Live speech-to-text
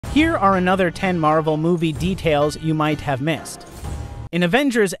Here are another 10 Marvel movie details you might have missed. In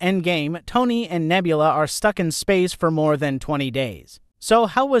Avengers Endgame, Tony and Nebula are stuck in space for more than 20 days. So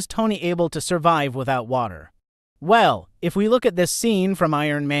how was Tony able to survive without water? Well, if we look at this scene from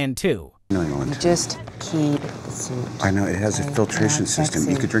Iron Man 2. No, you want to. Just keep the suit. I know, it has a filtration system.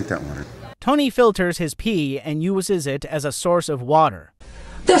 You could drink that water. Tony filters his pee and uses it as a source of water.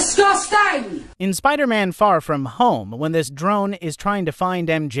 Disgusting! In Spider-Man Far From Home, when this drone is trying to find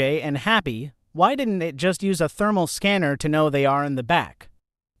MJ and Happy, why didn't it just use a thermal scanner to know they are in the back?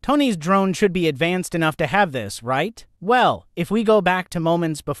 Tony's drone should be advanced enough to have this, right? Well, if we go back to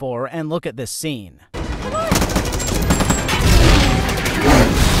moments before and look at this scene.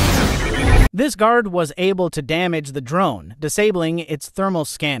 This guard was able to damage the drone, disabling its thermal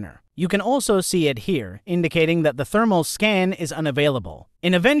scanner. You can also see it here, indicating that the thermal scan is unavailable.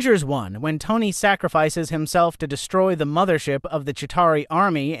 In Avengers 1, when Tony sacrifices himself to destroy the mothership of the Chitauri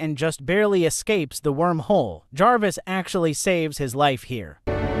army and just barely escapes the wormhole, Jarvis actually saves his life here.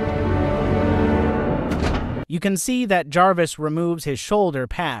 You can see that Jarvis removes his shoulder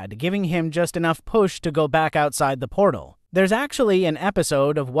pad, giving him just enough push to go back outside the portal. There's actually an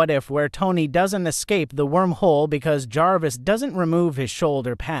episode of What If where Tony doesn't escape the wormhole because Jarvis doesn't remove his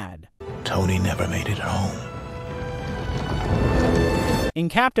shoulder pad. Tony never made it home. In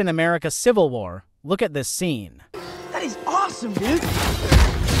Captain America Civil War, look at this scene. That is awesome, dude!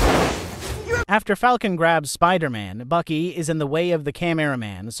 After Falcon grabs Spider-Man, Bucky is in the way of the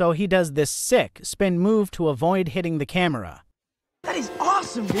cameraman, so he does this sick spin move to avoid hitting the camera. That is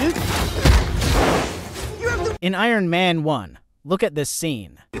awesome, dude! In Iron Man 1, look at this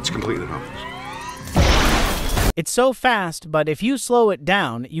scene. It's completely obvious. It's so fast, but if you slow it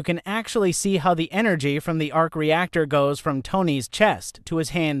down, you can actually see how the energy from the arc reactor goes from Tony's chest to his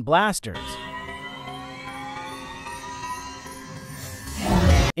hand blasters.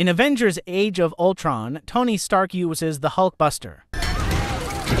 In Avengers Age of Ultron, Tony Stark uses the Hulkbuster.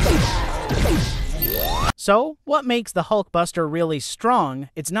 So, what makes the Hulkbuster really strong?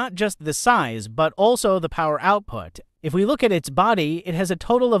 It's not just the size, but also the power output. If we look at its body, it has a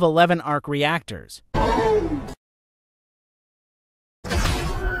total of 11 arc reactors.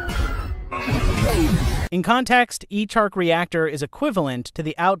 In context, each arc reactor is equivalent to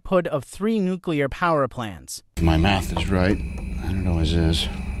the output of 3 nuclear power plants. If my math is right, I don't know what it is,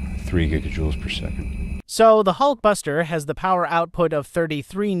 3 gigajoules per second. So, the Hulkbuster has the power output of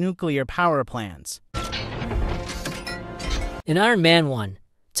 33 nuclear power plants. In Iron Man 1,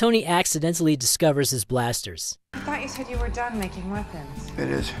 Tony accidentally discovers his blasters. I thought you said you were done making weapons. It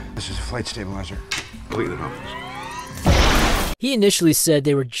is. This is a flight stabilizer. Completely obvious. He initially said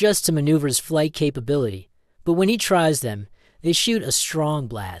they were just to maneuver his flight capability, but when he tries them, they shoot a strong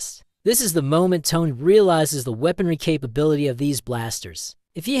blast. This is the moment Tony realizes the weaponry capability of these blasters.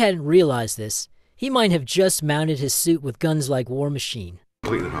 If he hadn't realized this, he might have just mounted his suit with guns like War Machine.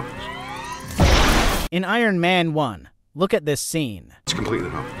 Completely obvious. In Iron Man 1, look at this scene. It's completely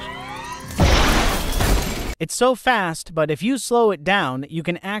obvious. It's so fast, but if you slow it down, you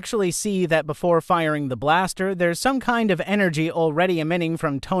can actually see that before firing the blaster, there's some kind of energy already emitting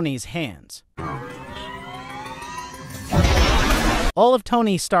from Tony's hands. All of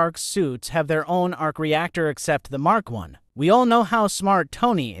Tony Stark's suits have their own arc reactor except the Mark 1. We all know how smart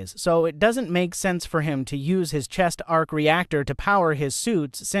Tony is, so it doesn't make sense for him to use his chest arc reactor to power his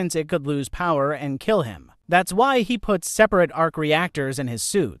suits since it could lose power and kill him. That's why he puts separate arc reactors in his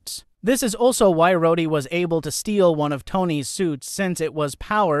suits. This is also why Rhodey was able to steal one of Tony's suits since it was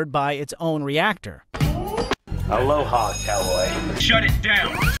powered by its own reactor. Aloha, cowboy. Shut it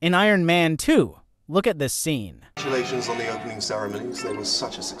down! In Iron Man 2, look at this scene. Congratulations on the opening ceremonies. They were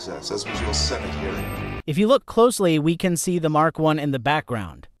such a success, as was your Senate hearing. If you look closely, we can see the Mark 1 in the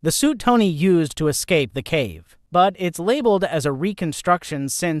background, the suit Tony used to escape the cave. But it's labeled as a reconstruction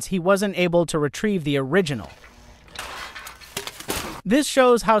since he wasn't able to retrieve the original. This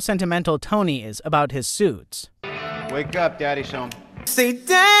shows how sentimental Tony is about his suits. Wake up, Daddy's home. Say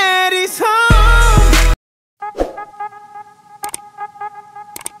Daddy's home!